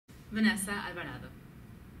Vanessa Alvarado.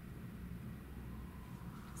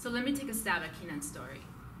 So let me take a stab at Kenan's story.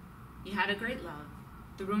 You had a great love,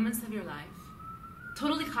 the romance of your life,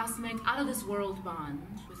 totally cosmic, out of this world bond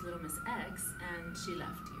with little Miss X, and she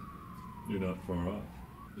left you. You're not far off.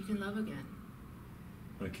 You can love again.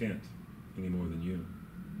 I can't, any more than you.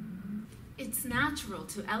 It's natural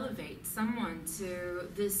to elevate someone to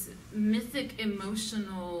this mythic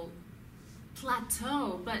emotional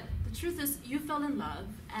plateau, but the truth is you fell in love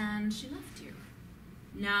and she left you.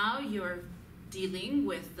 Now you're dealing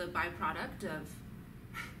with the byproduct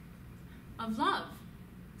of love,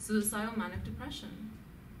 suicidal manic depression,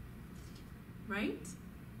 right?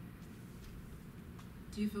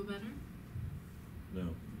 Do you feel better?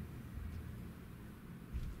 No.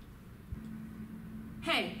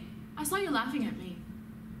 Hey, I saw you laughing at me.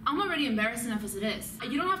 I'm already embarrassed enough as it is.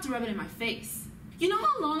 You don't have to rub it in my face. You know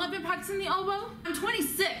how long I've been practicing the elbow? I'm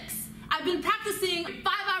 26. I've been practicing 5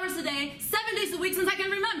 hours a day, 7 days a week since I can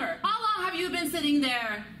remember. How long have you been sitting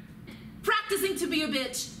there practicing to be a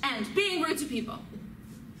bitch and being rude to people?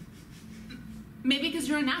 Maybe because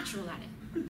you're a natural at it.